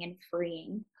refreshing and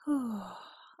freeing.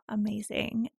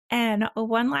 Amazing. And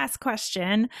one last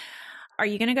question. Are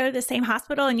you going to go to the same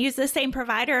hospital and use the same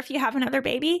provider if you have another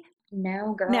baby?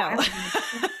 No, girl. No. I'm in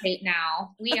a state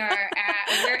now.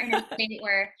 We're in a state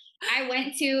where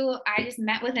I just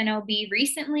met with an OB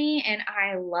recently and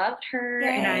I loved her. Yay.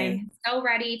 And I'm so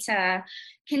ready to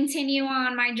continue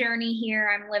on my journey here.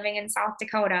 I'm living in South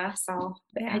Dakota. So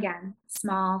again,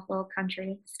 small little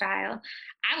country style.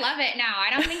 I love it now. I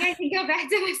don't think I can go back to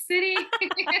the city.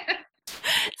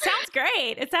 Sounds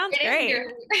great. It sounds great.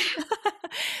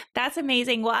 That's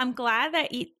amazing. Well, I'm glad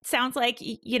that it sounds like,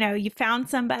 you found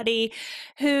somebody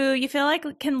who you feel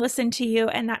like can listen to you.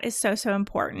 And that is so, so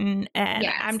important. And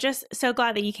I'm just so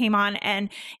glad that you came on. And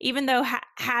even though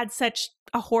had such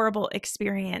a horrible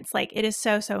experience, like it is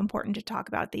so, so important to talk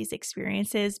about these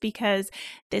experiences because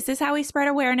this is how we spread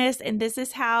awareness. And this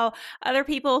is how other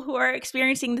people who are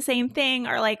experiencing the same thing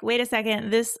are like, wait a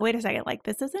second, like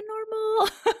this isn't normal.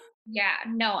 Yeah,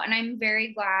 no. And I'm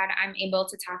very glad I'm able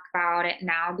to talk about it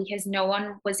now because no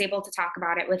one was able to talk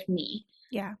about it with me.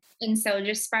 Yeah. And so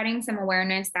just spreading some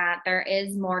awareness that there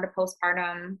is more to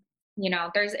postpartum,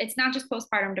 it's not just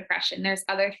postpartum depression. There's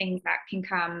other things that can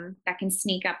come that can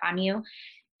sneak up on you,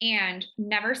 and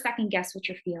never second guess what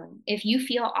you're feeling. If you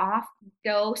feel off,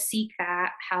 go seek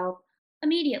that help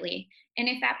immediately. And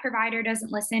if that provider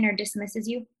doesn't listen or dismisses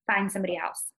you, find somebody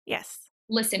else. Yes.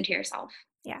 Listen to yourself.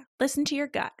 Yeah. Listen to your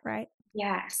gut, right?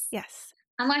 Yes. Yes.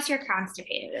 Unless you're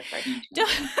constipated.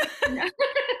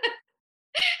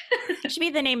 Should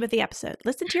be the name of the episode.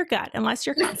 Listen to your gut unless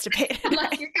you're constipated.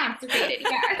 Unless you're constipated,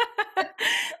 yeah.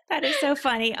 That is so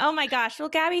funny. Oh my gosh. Well,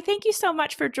 Gabby, thank you so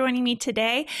much for joining me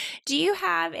today. Do you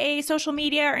have a social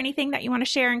media or anything that you want to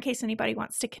share in case anybody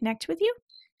wants to connect with you?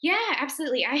 Yeah,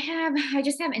 absolutely. I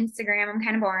just have Instagram. I'm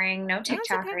kind of boring. No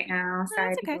TikTok right now.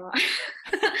 Sorry, people.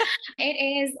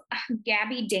 It is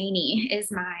Gabby Daane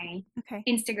is my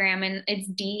Instagram, and it's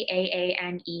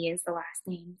Daane is the last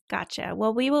name. Gotcha.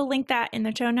 Well, we will link that in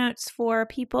the show notes for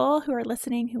people who are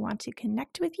listening who want to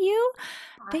connect with you.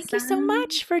 Awesome. Thank you so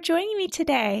much for joining me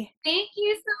today. Thank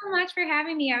you so much for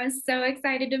having me. I was so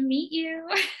excited to meet you.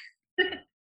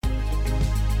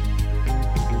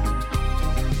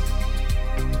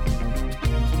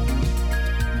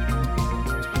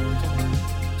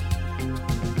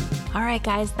 All right,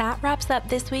 guys, that wraps up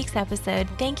this week's episode.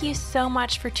 Thank you so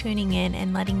much for tuning in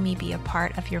and letting me be a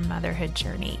part of your motherhood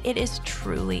journey. It is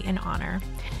truly an honor.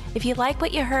 If you like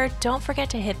what you heard, don't forget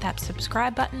to hit that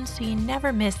subscribe button so you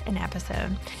never miss an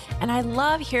episode. And I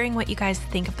love hearing what you guys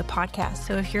think of the podcast.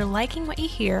 So if you're liking what you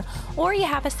hear or you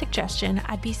have a suggestion,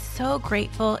 I'd be so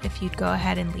grateful if you'd go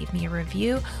ahead and leave me a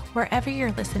review wherever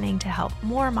you're listening to help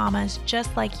more mamas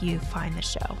just like you find the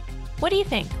show. What do you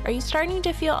think? Are you starting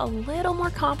to feel a little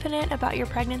more confident about your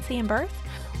pregnancy and birth?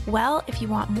 Well, if you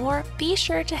want more, be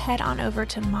sure to head on over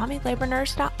to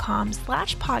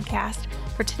mommylabornurse.com/podcast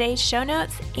for today's show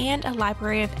notes and a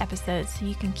library of episodes so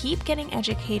you can keep getting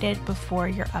educated before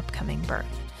your upcoming birth.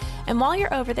 And while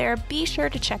you're over there, be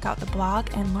sure to check out the blog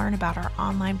and learn about our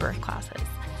online birth classes.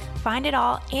 Find it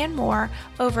all and more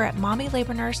over at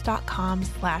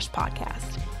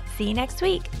mommylabornurse.com/podcast. See you next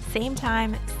week, same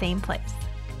time, same place.